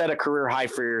and to set a career high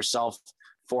for yourself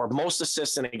for most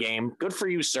assists in a game. Good for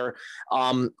you, sir.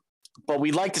 But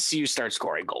we'd like to see you start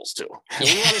scoring goals too. We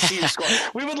want to see you score.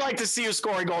 We would like to see you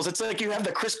scoring goals. It's like you have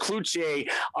the Chris Cloutier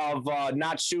of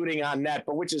not shooting on net,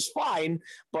 but which is fine.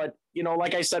 But,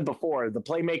 like I said before, the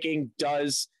playmaking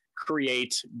does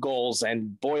create goals,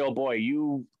 and boy, oh boy,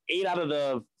 you 8 out of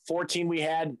the 14 we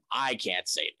had, I can't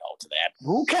say no to that.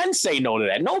 Who can say no to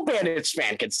that? No Bandits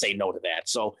fan can say no to that.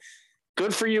 So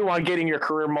good for you on getting your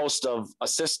career most of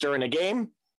assists during a game.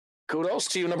 Kudos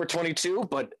to you, number 22.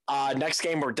 But next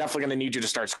game, we're definitely going to need you to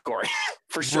start scoring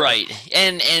for sure. Right,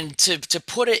 and to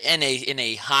put it in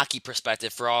a hockey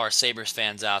perspective for all our Sabres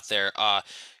fans out there,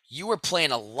 you were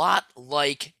playing a lot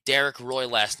like Derek Roy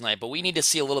last night, but we need to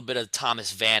see a little bit of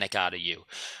Thomas Vanek out of you.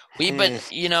 We've been,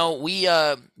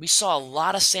 we saw a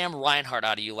lot of Sam Reinhart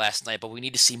out of you last night, but we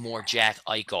need to see more Jack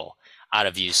Eichel out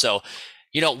of you. So,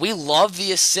 we love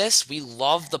the assists, we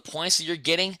love the points that you're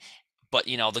getting, but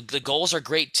the goals are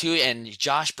great too. And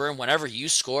Josh Byrne, whenever you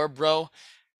score, bro,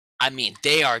 I mean,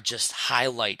 they are just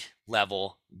highlight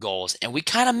level goals, and we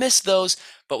kind of miss those,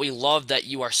 but we love that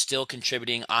you are still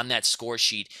contributing on that score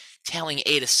sheet. Tallying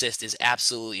 8 assists is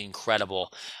absolutely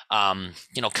incredible. Kind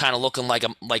of looking like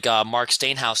Mark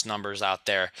Steinhaus numbers out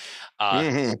there.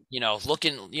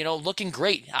 Looking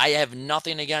great. I have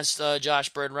nothing against Josh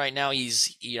Byrne right now.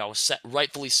 He's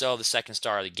rightfully so the 2nd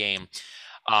star of the game.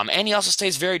 And he also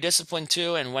stays very disciplined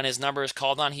too. And when his number is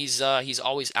called on, he's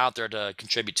always out there to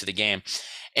contribute to the game.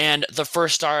 And the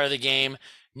 1st star of the game,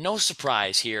 no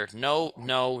surprise here. No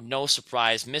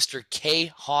surprise. Mr.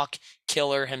 K-Hawk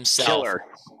Killer himself.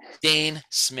 Dane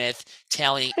Smith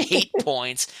tallying 8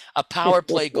 points, a power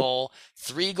play goal,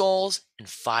 3 goals, and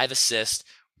 5 assists.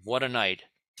 What a night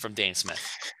from Dane Smith.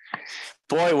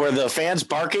 Boy, were the fans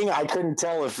barking? I couldn't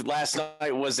tell if last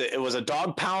night was a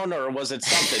dog pound or was it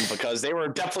something, because they were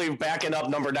definitely backing up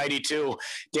number 92,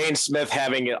 Dane Smith,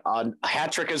 having a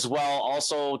hat trick as well,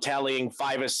 also tallying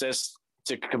 5 assists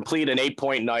to complete an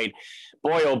 8-point night.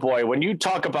 Boy, oh boy, when you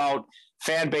talk about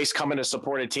fan base coming to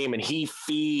support a team and he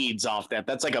feeds off that,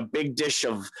 that's like a big dish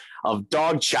of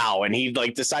dog chow, and he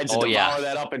like decides to devour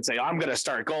that up and say, I'm going to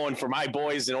start going for my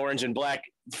boys in orange and black,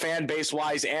 fan base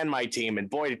wise, and my team. And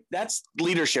boy, that's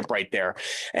leadership right there.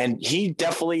 And he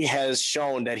definitely has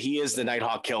shown that he is the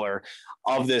Nighthawk killer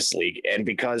of this league. And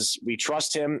because we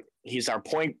trust him, he's our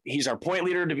point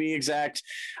leader, to be exact,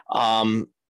 for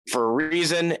a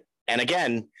reason. And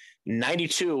again,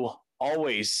 92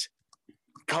 always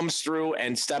comes through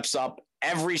and steps up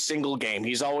every single game.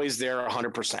 He's always there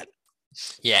 100%.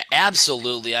 Yeah,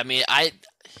 absolutely. I mean,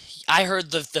 I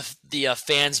heard the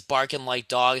fans barking like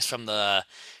dogs from the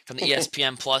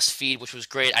ESPN Plus feed, which was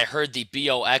great. I heard the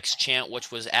BOX chant,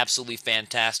 which was absolutely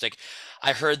fantastic.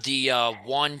 I heard the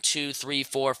 1, 2, 3,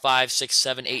 4, 5, 6,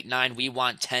 7, 8, 9, we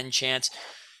want 10 chants.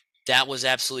 That was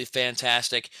absolutely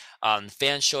fantastic.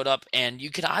 Fans showed up, and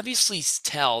you could obviously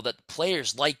tell that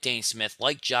players like Dane Smith,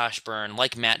 like Josh Byrne,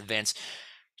 like Matt Vince,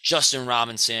 Justin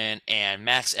Robinson, and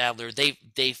Max Adler,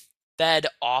 they fed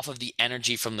off of the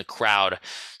energy from the crowd.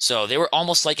 So they were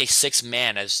almost like a sixth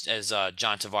man, as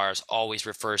John Tavares always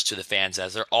refers to the fans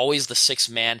as. They're always the sixth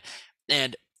man,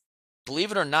 and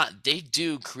believe it or not, they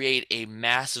do create a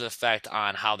massive effect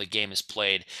on how the game is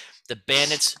played. The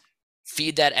Bandits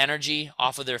feed that energy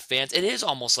off of their fans. It is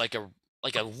almost like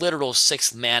a literal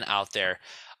sixth man out there,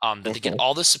 that they get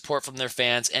all the support from their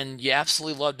fans, and you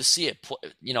absolutely love to see it.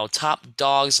 You know, top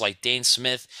dogs like Dane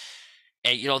Smith,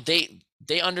 and you know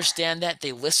they understand that,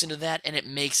 they listen to that, and it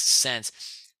makes sense.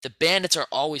 The Bandits are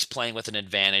always playing with an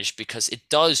advantage because it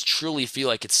does truly feel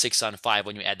like it's 6-on-5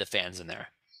 when you add the fans in there.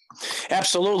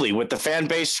 Absolutely. With the fan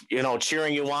base, you know,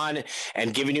 cheering you on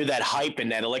and giving you that hype and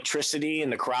that electricity in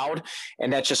the crowd,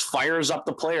 and that just fires up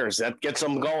the players. That gets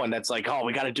them going. That's like, oh,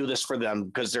 we got to do this for them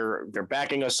because they're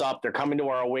backing us up. They're coming to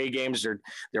our away games.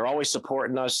 They're always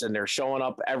supporting us, and they're showing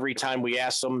up every time we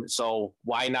ask them. So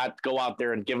why not go out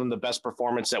there and give them the best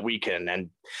performance that we can?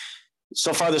 And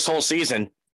so far this whole season,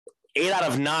 8 out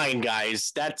of 9,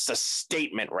 guys, that's a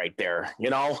statement right there. You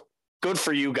know, good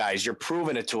for you guys. You're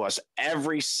proving it to us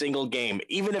every single game.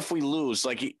 Even if we lose,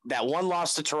 like that one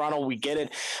loss to Toronto, we get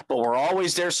it, but we're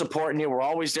always there supporting you. We're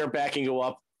always there backing you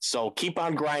up. So keep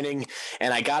on grinding.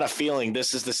 And I got a feeling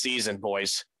this is the season,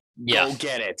 boys. Go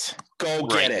get it. Go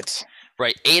get it.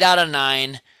 Right. 8 out of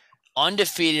 9,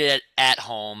 undefeated at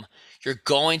home. You're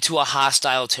going to a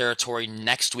hostile territory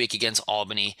next week against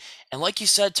Albany. And like you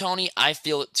said, Tony, I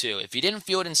feel it too. If you didn't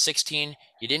feel it in 16,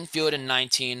 you didn't feel it in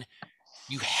 19,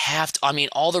 you have to, I mean,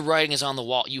 all the writing is on the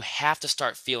wall. You have to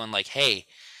start feeling like, hey,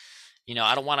 you know,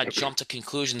 I don't want to jump to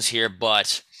conclusions here,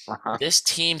 but this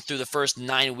team through the first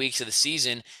 9 weeks of the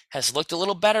season has looked a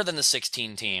little better than the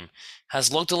 16 team,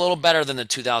 has looked a little better than the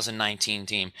 2019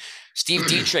 team. Steve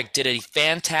Dietrich did a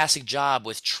fantastic job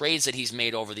with trades that he's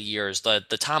made over the years. The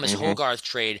Thomas Hogarth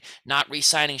trade, not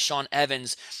re-signing Sean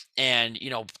Evans, and, you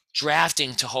know,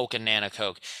 drafting Tehoka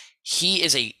Nanticoke. He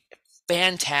is a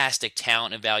fantastic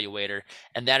talent evaluator,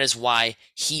 and that is why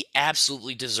he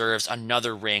absolutely deserves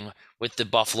another ring with the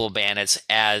Buffalo Bandits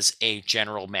as a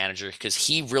general manager, because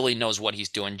he really knows what he's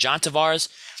doing. John Tavares,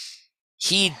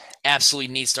 he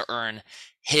absolutely needs to earn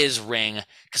his ring,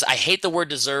 because I hate the word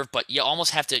deserve, but you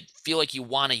almost have to feel like you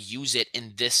want to use it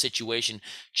in this situation.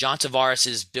 John Tavares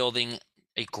is building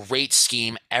a great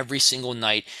scheme every single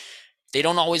night. They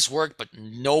don't always work, but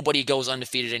nobody goes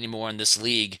undefeated anymore in this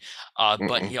league.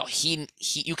 But you know, he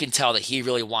you can tell that he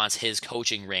really wants his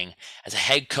coaching ring as a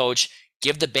head coach.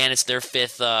 Give the Bandits their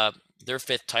fifth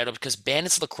title, because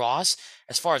Bandits lacrosse,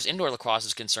 as far as indoor lacrosse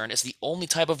is concerned, is the only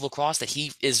type of lacrosse that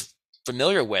he is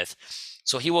familiar with.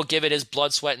 So he will give it his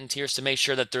blood, sweat, and tears to make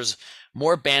sure that there's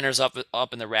more banners up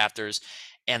in the rafters,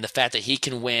 and the fact that he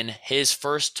can win his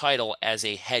first title as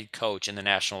a head coach in the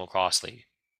National Lacrosse League.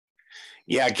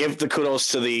 Yeah, give the kudos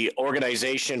to the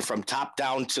organization from top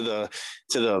down to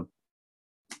the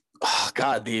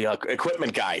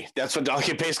equipment guy. That's what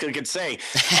you basically could say.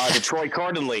 To Troy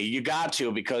Cordonley, you got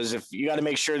to, because if you got to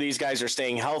make sure these guys are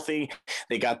staying healthy,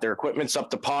 they got their equipments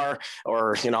up to par,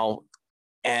 or, you know,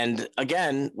 and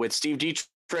again, with Steve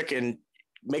Dietrich and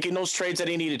making those trades that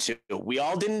he needed to. We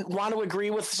all didn't want to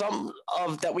agree with some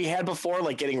of that we had before,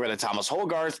 like getting rid of Thomas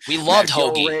Hogarth. We loved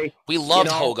Hoagie. We loved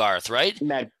Hogarth, right?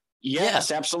 Yeah.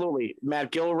 Yes, absolutely.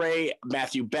 Matt Gilray,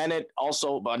 Matthew Bennett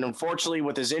also, but unfortunately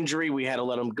with his injury, we had to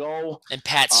let him go. And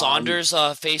Pat Um, Saunders,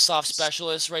 face-off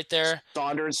specialist right there.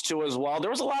 Saunders too as well. There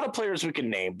was a lot of players we could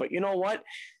name, but you know what?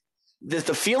 The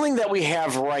feeling that we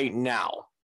have right now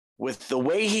with the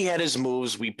way he had his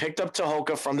moves, we picked up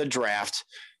Tahoka from the draft,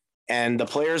 and the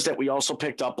players that we also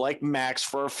picked up, like Max,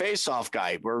 for a face-off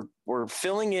guy. We're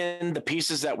filling in the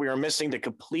pieces that we are missing to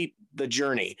complete the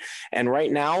journey. And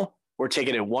right now, we're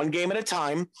taking it one game at a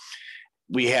time.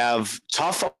 We have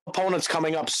tough opponents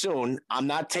coming up soon. I'm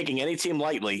not taking any team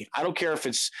lightly. I don't care if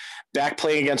it's back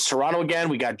playing against Toronto again.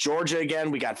 We got Georgia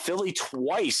again. We got Philly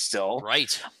twice still.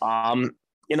 Right.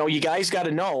 You guys got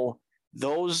to know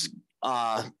those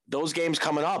games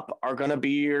coming up are going to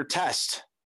be your test.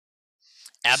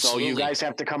 Absolutely. So you guys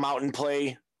have to come out and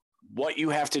play what you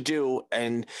have to do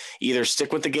and either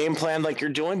stick with the game plan like you're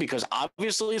doing, because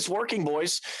obviously it's working,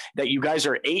 boys, that you guys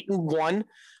are 8-1.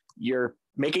 You're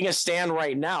making a stand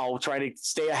right now, trying to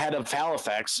stay ahead of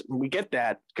Halifax. We get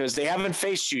that because they haven't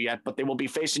faced you yet, but they will be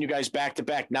facing you guys back to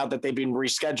back now that they've been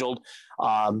rescheduled.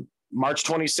 March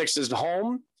 26th is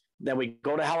home. Then we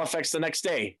go to Halifax the next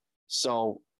day.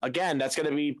 So again, that's going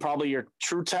to be probably your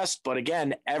true test. But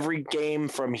again, every game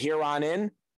from here on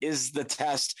in is the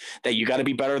test that you got to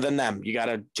be better than them. You got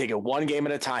to take it one game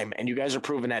at a time. And you guys are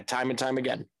proving that time and time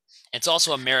again. It's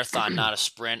also a marathon, not a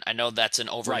sprint. I know that's an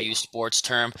overused sports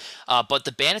term, but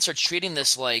the Bandits are treating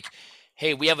this like,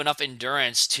 hey, we have enough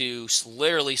endurance to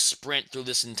literally sprint through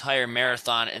this entire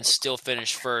marathon and still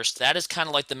finish first. That is kind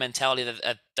of like the mentality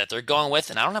that they're going with,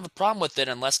 and I don't have a problem with it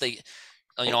unless they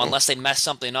mess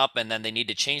something up and then they need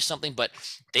to change something. But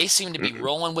they seem to be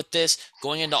rolling with this.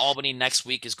 Going into Albany next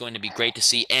week is going to be great to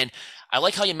see. And I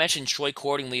like how you mentioned Troy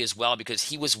Cordingley as well, because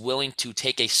he was willing to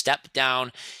take a step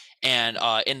down and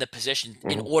in the position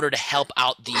in order to help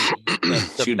out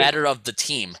the better of the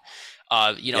team.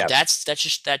 That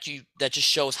just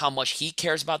shows how much he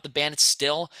cares about the Bandits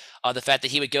still. The fact that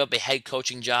he would give up a head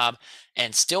coaching job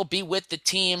and still be with the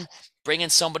team, bring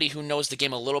in somebody who knows the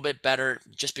game a little bit better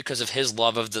just because of his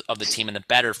love of the team and the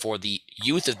better for the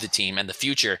youth of the team and the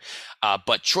future.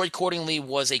 But Troy Cordingley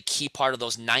was a key part of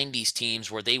those 90s teams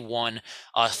where they won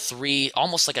three,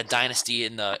 almost like a dynasty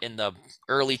in the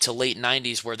early to late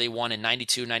 90s, where they won in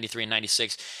 92, 93, and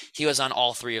 96. He was on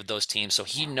all three of those teams, so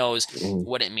he knows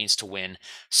what it means to win.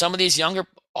 Some of these younger,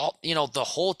 the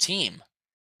whole team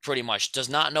pretty much does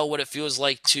not know what it feels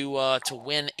like to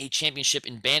win a championship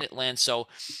in Banditland. So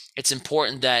it's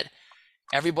important that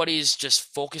everybody's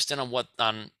just focused in on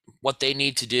what they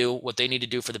need to do,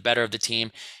 for the better of the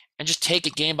team, and just take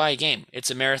it game by game. It's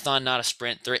a marathon, not a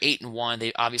sprint. They're 8-1.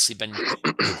 They've obviously been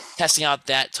testing out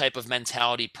that type of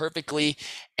mentality perfectly.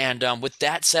 And with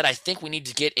that said, I think we need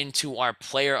to get into our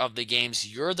player of the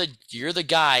games. You're the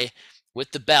guy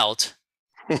with the belt.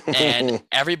 And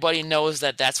everybody knows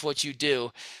that that's what you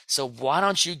do. So why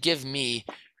don't you give me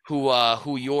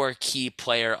who your key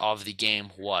player of the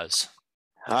game was?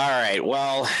 All right.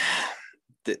 Well,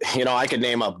 I could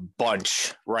name a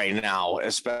bunch right now,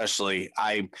 especially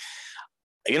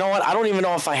you know what? I don't even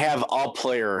know if I have a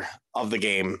player of the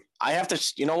game. I have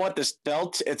to, this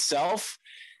belt itself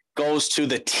goes to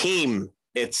the team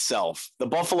itself. The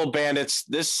Buffalo Bandits,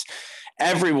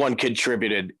 everyone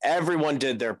contributed. Everyone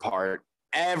did their part.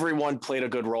 Everyone played a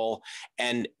good role,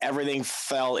 and everything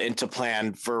fell into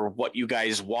plan for what you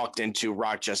guys walked into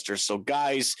Rochester. So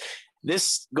guys,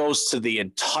 this goes to the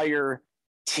entire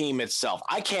team itself.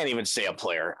 I can't even say a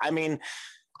player. I mean,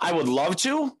 I would love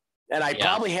to, and I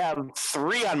probably have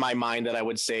 3 on my mind that I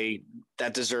would say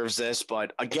that deserves this.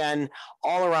 But again,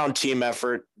 all around team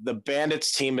effort, the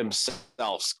Bandits team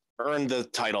themselves earned the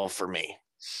title for me.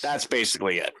 That's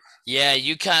basically it. Yeah,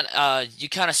 you kind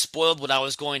of spoiled what I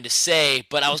was going to say,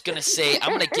 but I was going to say I'm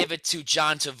going to give it to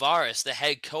John Tavares, the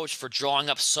head coach, for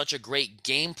drawing up such a great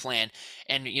game plan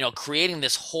and creating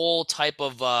this whole type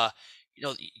of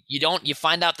you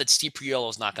find out that Steve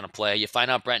Priolo's not going to play. You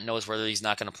find out Brent knows whether he's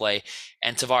not going to play,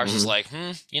 and Tavares is like,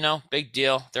 big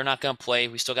deal. They're not going to play.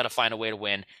 We still got to find a way to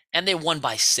win, and they won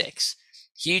by 6.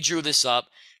 He drew this up.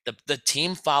 The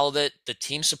team followed it. The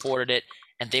team supported it.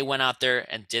 And they went out there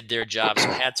and did their job. So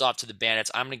hats off to the Bandits.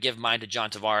 I'm going to give mine to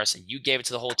John Tavares, and you gave it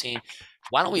to the whole team.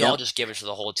 Why don't we all just give it to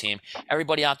the whole team?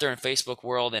 Everybody out there in Facebook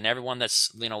world and everyone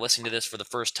that's listening to this for the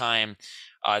first time,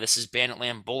 this is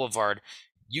Banditland Boulevard.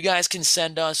 You guys can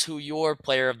send us who your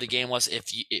player of the game was,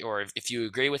 if you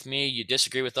agree with me, you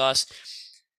disagree with us.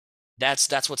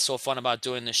 That's what's so fun about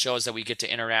doing this show, is that we get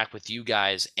to interact with you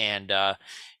guys. And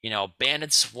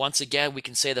Bandits, once again, we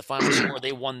can say the final score,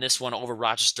 they won this one over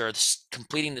Rochester,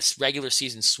 completing this regular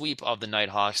season sweep of the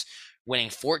Knighthawks, winning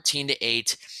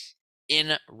 14-8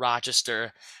 in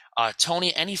Rochester.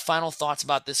 Tony, any final thoughts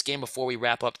about this game before we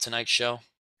wrap up tonight's show?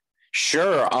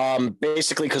 Sure.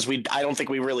 Basically, because I don't think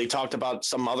we really talked about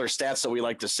some other stats that we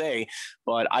like to say,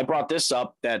 but I brought this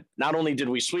up that not only did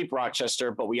we sweep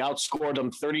Rochester, but we outscored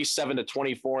them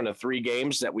 37-24 in the 3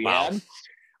 games that we Wow.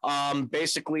 had.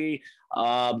 Basically,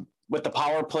 with the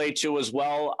power play too as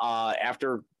well.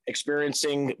 After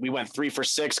experiencing, we went 3 for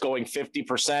 6, going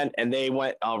 50%, and they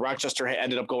went. Rochester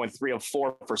ended up going 3 of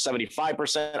 4 for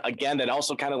 75%. Again, that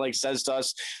also kind of like says to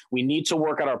us we need to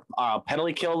work on our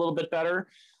penalty kill a little bit better.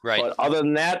 Right. But other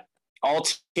than that, all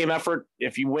team effort.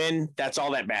 If you win, that's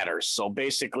all that matters. So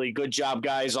basically, good job,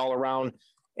 guys, all around.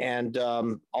 And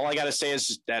all I got to say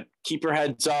is that keep your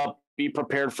heads up. Be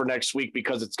prepared for next week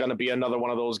because it's going to be another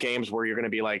one of those games where you're going to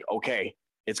be like, okay,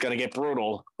 it's going to get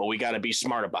brutal, but we got to be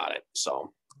smart about it.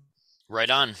 So, right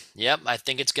on. Yep, I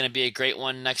think it's going to be a great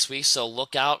one next week. So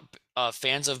look out,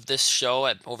 fans of this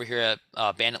show over here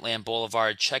at Banditland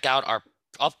Boulevard. Check out our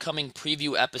upcoming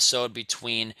preview episode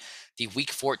between the Week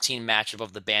 14 matchup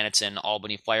of the Bandits and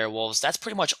Albany Firewolves. That's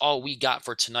pretty much all we got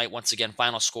for tonight. Once again,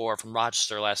 final score from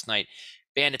Rochester last night: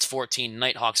 Bandits 14,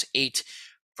 Knighthawks 8.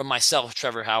 From myself,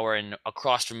 Trevor Hauer, and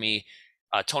across from me,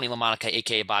 Tony LaMonica,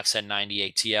 aka Boxhead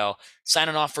 98 TL.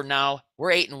 Signing off for now.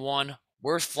 We're 8-1.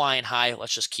 We're flying high.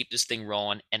 Let's just keep this thing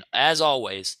rolling. And as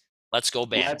always, let's go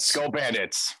Bandits. let's go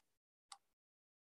Bandits.